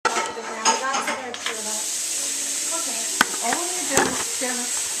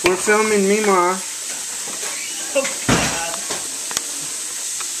We're filming Mima. Oh God.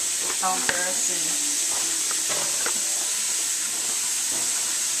 How embarrassing.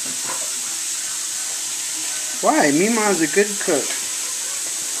 Why? Mima is a good cook.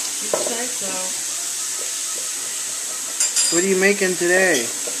 You say so. What are you making today?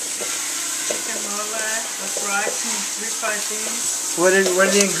 Chicken mole with rice and refried beans. What are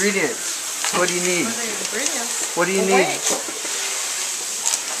the ingredients? What do you need? What are the ingredients? What do you need?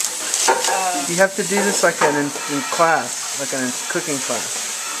 You have to do this like in class, like in a cooking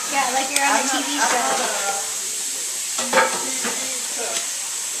class. Yeah, like you're on a TV show.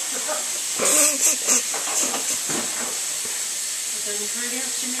 The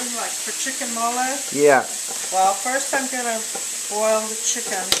ingredients you mean, like for chicken mole? Yeah. Well, first I'm going to boil the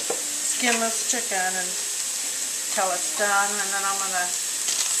chicken, skinless chicken, until it's done, and then I'm going to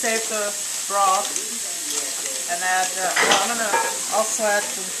save the broth and add, I'm going to also add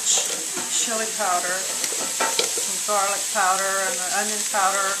some chili powder, some garlic powder, and onion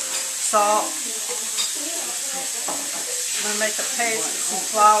powder, salt. I'm going to make a paste with some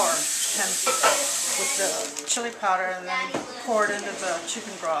flour and with the chili powder, and then pour it into the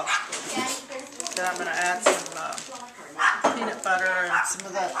chicken broth. Then I'm going to add some peanut butter and some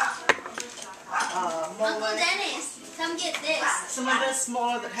of that mole. Uncle Dennis, come get this. Some of this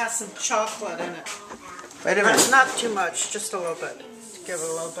mole that has some chocolate in it. Wait a minute. Not too much, just a little bit. To give it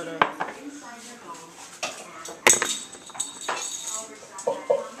a little bit of...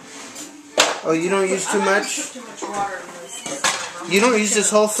 Oh, you don't use too much? Put too much water in this. You don't use this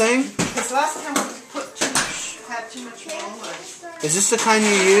whole thing? Because last time we put too much, had too much mole. Is this the kind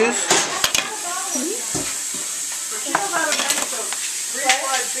you use? But you know how to make the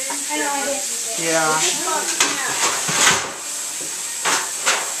refried beans? I know I did. Yeah.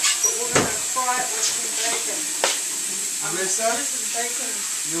 But we're going to fry it with some bacon. Melissa? This is bacon.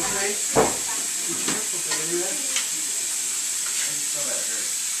 You okay?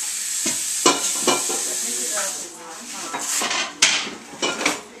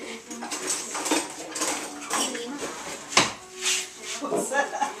 What's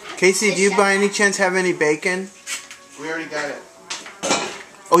that? Casey, do you by any chance have any bacon? We already got it.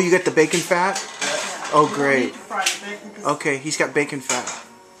 Oh, you got the bacon fat? Oh, great. Fried bacon 'cause Okay, he's got bacon fat.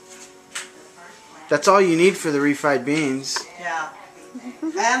 That's all you need for the refried beans. yeah.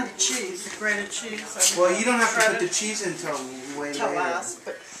 And the cheese, grated cheese. Well, you don't have to put the cheese until way till later. last.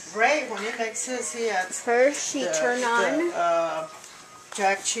 But Ray, when he makes his, he adds First, she turned on.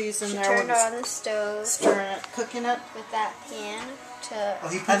 jack cheese in She there. turned when on the stove stirring it, cooking it. with that pan to Oh,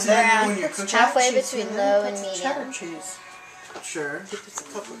 he And puts it in there then when you're puts cooking? halfway cheddar cheese between in, low then and puts medium. cheddar cheese. Sure. He puts a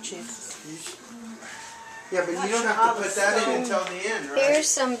couple of cheeses. Yeah, but you don't have to put that in until the end, right? Here's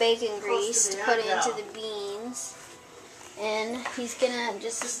some bacon grease to the put end, into yeah. the beans. And he's gonna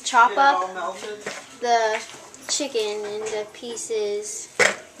just chop Get it all up melted. the chicken into pieces,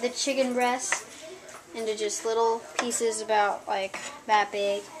 the chicken breast into just little pieces about like that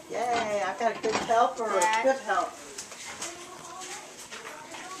big. Yay! I got a good helper. That. Good help.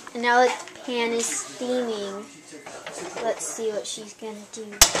 And now the pan is steaming. Let's see what she's gonna do.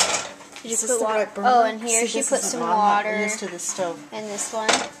 Did you Is this put the water? right burner? Oh, and here See, she this put isn't some I'm not water used to the stove. in this one.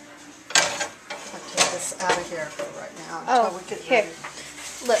 I'll take this out of here for right now until Oh, we get here. ready.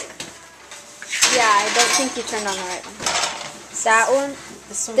 Look. Yeah, I don't think you turned on the right one. That one.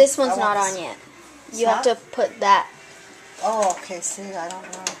 This one's not on yet. You have to put that. Oh, okay. See, I don't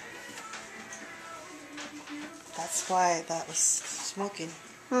know. That's why that was smoking.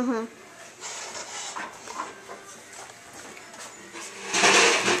 Mm-hmm.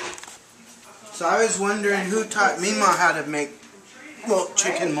 So I was wondering who taught Mima how to make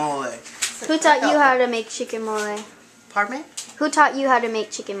chicken mole. Who taught you how to make chicken mole? Pardon me? Who taught you how to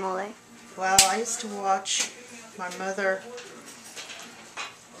make chicken mole? Well, I used to watch my mother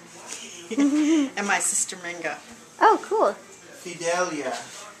and my sister Minga. Oh, cool. Fidelia.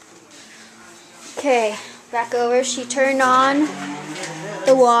 Okay, back over. She turned on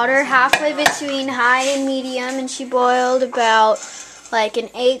the water halfway between high and medium, and she boiled about like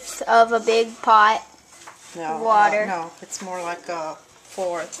 1/8 of a big pot, No, Water. No, it's more like a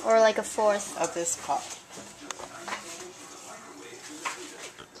fourth or like 1/4. of this pot.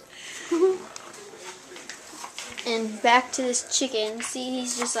 And back to this chicken. See,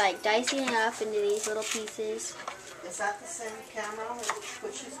 he's just like dicing it up into these little pieces. Is that the same camera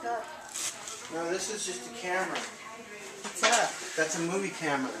which she's got? No, this is just a camera. What's that? That's a movie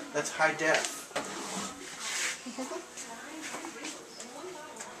camera. That's high def.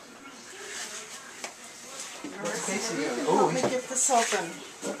 What's Casey doing? Oh, Let me get this open.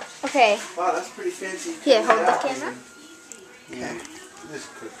 Okay, wow, that's pretty fancy. here, hold the camera. Yeah.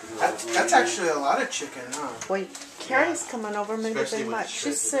 Just cook it That's actually a lot of chicken, huh? Well, Carrie's coming over maybe Especially they with might. the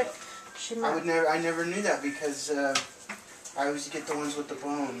She's shredded. sick. She might. I never knew that because I always get the ones with the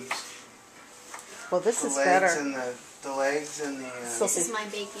bones. Well, this The is legs better. and the legs and the. So- This is my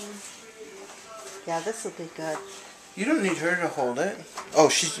baking. Yeah, this will be good. You don't need her to hold it. Oh,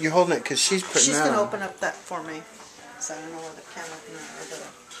 you're holding it because she's putting She's that going to on. open up that for me. So I don't know where the can opener or the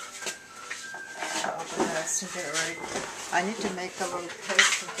open has to get it ready. I need to make a little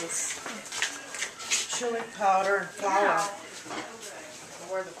paste with this chili powder and flour.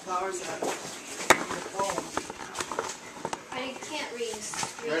 Where the flour's at. The bowl. I can't read.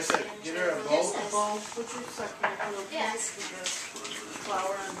 Marissa, get her a bowl. The bowl. Would you second a little Yeah. paste with the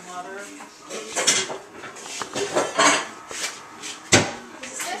flour and water?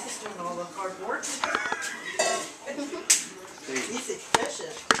 This is doing all the hard work. He's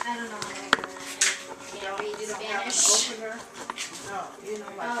efficient. I don't know how to can't read You don't have an Spanish. opener? No, you know,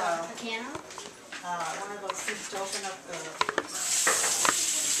 like Oh, a piano? one of those things to open up the...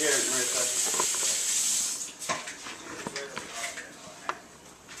 Here, Marissa.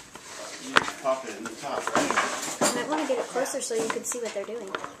 You just pop it in the top, right? You might want to get it closer so you can see what they're doing.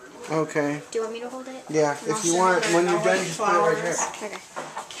 Okay. Do you want me to hold it? Yeah, And I'll if you show want, you. when you're done, just put it right here. Okay.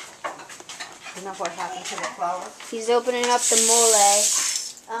 You know what happened to the flour? He's opening up the mole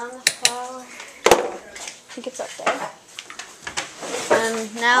on the flour. I think it's up there.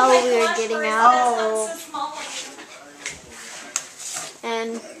 And now we're getting out.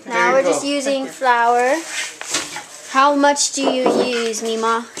 And now you we're go. just using flour. How much do you use,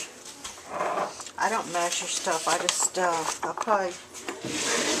 Mima? I don't measure stuff. I just, I'll probably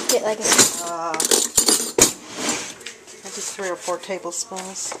Get like a maybe 3 or 4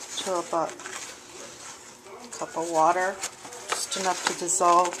 tablespoons to about a cup of water. Just enough to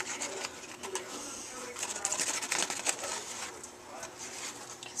dissolve.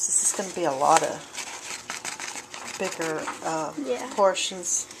 This is going to be a lot of bigger Yeah.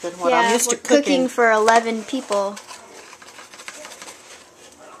 portions than what I'm used to we're cooking cooking. for 11 people.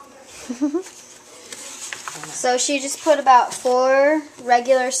 So she just put about 4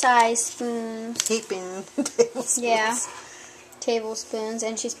 regular size spoons. Heaping tablespoons. Yeah. Tablespoons,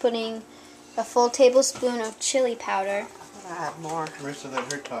 and she's putting a full tablespoon of chili powder. I have more. Marissa,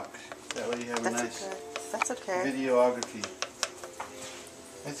 let her talk. That way you have a That's nice okay. That's okay. videography.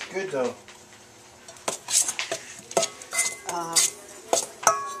 It's good though.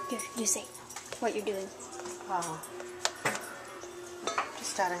 Here, you say what you're doing.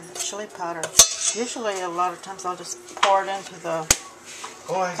 Just adding the chili powder. Usually, a lot of times, I'll just pour it into the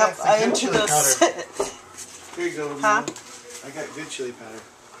Oh, I cup, got the good into chili the. powder. Here you go. Huh? Mama. I got good chili powder.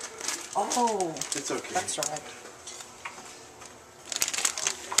 Oh, It's okay. that's right.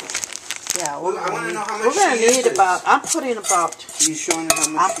 Yeah, Well, I want to know how much we're gonna she need uses. about. I'm putting about. Are you showing her how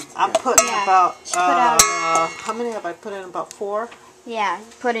much? I'm putting Yeah. about. She put out- How many have I put in? About 4. Yeah,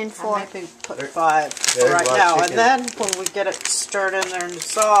 put in 4. I maybe put 5 there's right a lot of now, and chicken. then when we get it stirred in there and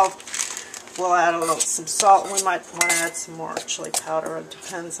dissolved, we'll add some salt. We might want to add some more chili powder. It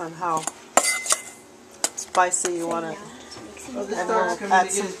depends on how spicy you want it. Oh, this And dog's we'll coming add to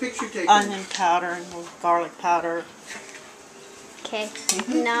get some his picture taken. onion powder and garlic powder. Okay.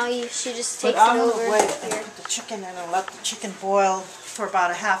 Now she just But takes I'm it going over to wait and here. put the chicken in and let the chicken boil for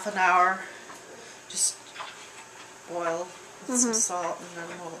about a half an hour. Just boil with some salt, and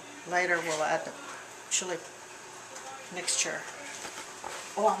then later we'll add the chili mixture.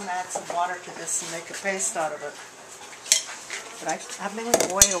 Oh, I'm going to add some water to this and make a paste out of it. But I'm going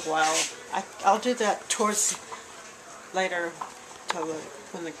to wait a while. I'll do that towards later till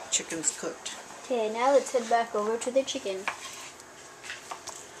when the chicken's cooked. Okay, now let's head back over to the chicken.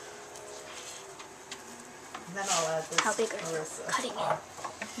 And then I'll add this. How big are you Marissa. cutting it?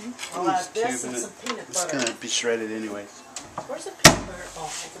 I'll add this Cubing and it. some peanut It's butter. gonna be shredded anyways. Where's the peanut butter? Oh,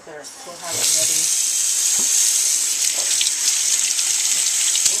 over there. We'll have it ready.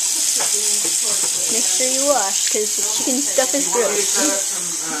 Make sure you wash, because the chicken stuff is Want me to gross. cut up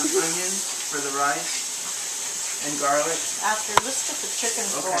some onions for the rice and garlic? After, let's get the chicken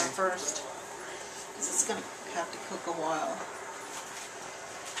Okay. going first. Because it's going to have to cook a while.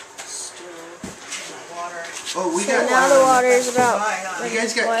 Stir in that water. Oh, we So got now the water is about You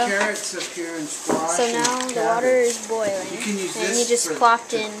guys got boil. carrots up here and squash. So and now the cabbage. water is boiling. You can use and this you just for,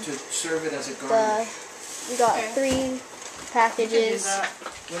 plopped to, in to serve it as a the. garnish. We got Okay. 3 Do packages. that.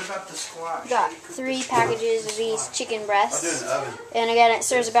 What about the squash? Got 3 packages of these chicken I'll do it in breasts. the oven. And again, it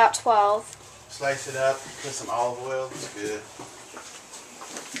serves about 12. Slice it up, put some olive oil. It's good.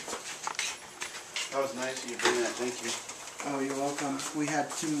 That was nice of you to bring that. Thank you. Oh, you're welcome. We had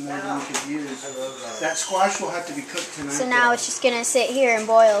 2 more than we could use. That squash will have to be cooked tonight. So now it's just gonna sit here and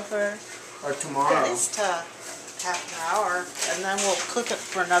boil for. or At tomorrow. least half an hour, and then we'll cook it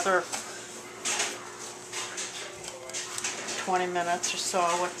for another 20 minutes or so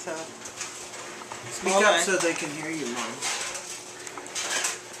with the Speak up so they can hear you, Mom.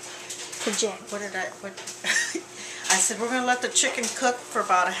 Project. What did I said we're going to let the chicken cook for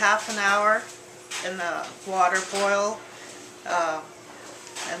about a half an hour in the water boil, and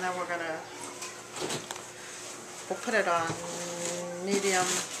then we'll put it on medium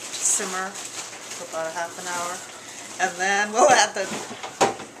simmer for about a half an hour, and then we'll add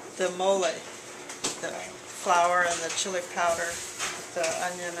the mole, the flour and the chili powder, the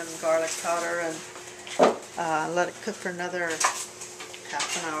onion and garlic powder, and let it cook for another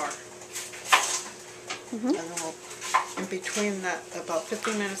half an hour. And then we'll, in between that, about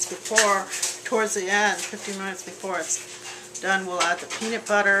 15 minutes before, towards the end, 15 minutes before it's done, we'll add the peanut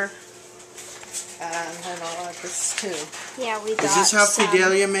butter, and then I'll add this too. Yeah, we got. Is this how some.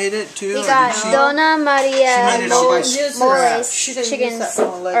 Fidelia made it too? We or got did she? Donna She Maria made it all by Mole's She didn't use chicken that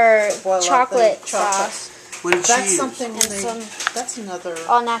mole to or boil up the chocolate chocolate. sauce, What did she That's use? something And some that's another.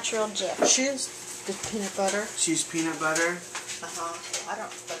 all natural Jif. She used the peanut butter. She's peanut butter, I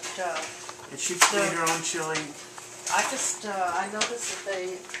don't, but and she made her own chili. I just, I noticed that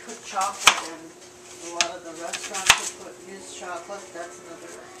they put chocolate in. A lot of the restaurants will use chocolate. That's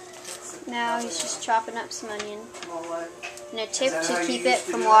another. Now he's just chopping up some onion. Mole. And a tip that to how you keep used it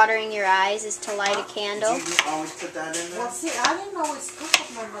to from do it? watering your eyes is to light a candle. Did you always put that in Well, there? see, I didn't always cook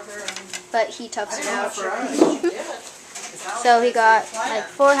with my mother, and But he I tops it didn't know out. for us. She did it. So he got like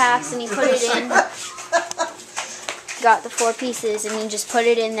 4 halves and he put it in. Got the 4 pieces and he just put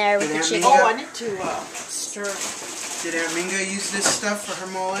it in there with Did the Aunt chicken. Minga- Oh, I need to stir it. Did Aunt Minga use this stuff for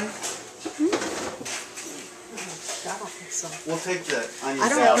her mole? I don't think so. We'll take the onions I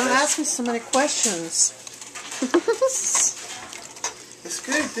don't out. know. That's- Ask me so many questions. It's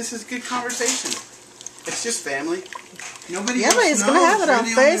good. This is good conversation. It's just family. Nobody Yeah, else but he's knows. gonna have it You're on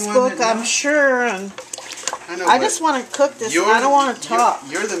the only one Facebook, that I'm knows. sure, and I know. I but just want to cook this. And you're- I don't want to talk.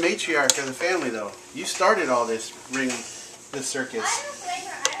 You're the matriarch of the family, though. You started all this this circus.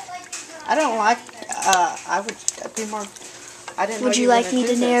 I don't like. I would be more. I didn't. Would know you were like gonna me do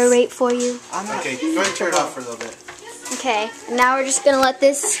to this. narrate for you? I'm not. Okay, go ahead and turn it off for a little bit. Okay, now we're just gonna let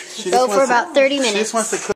this She go just for wants to- about 30 She minutes. just wants to cook.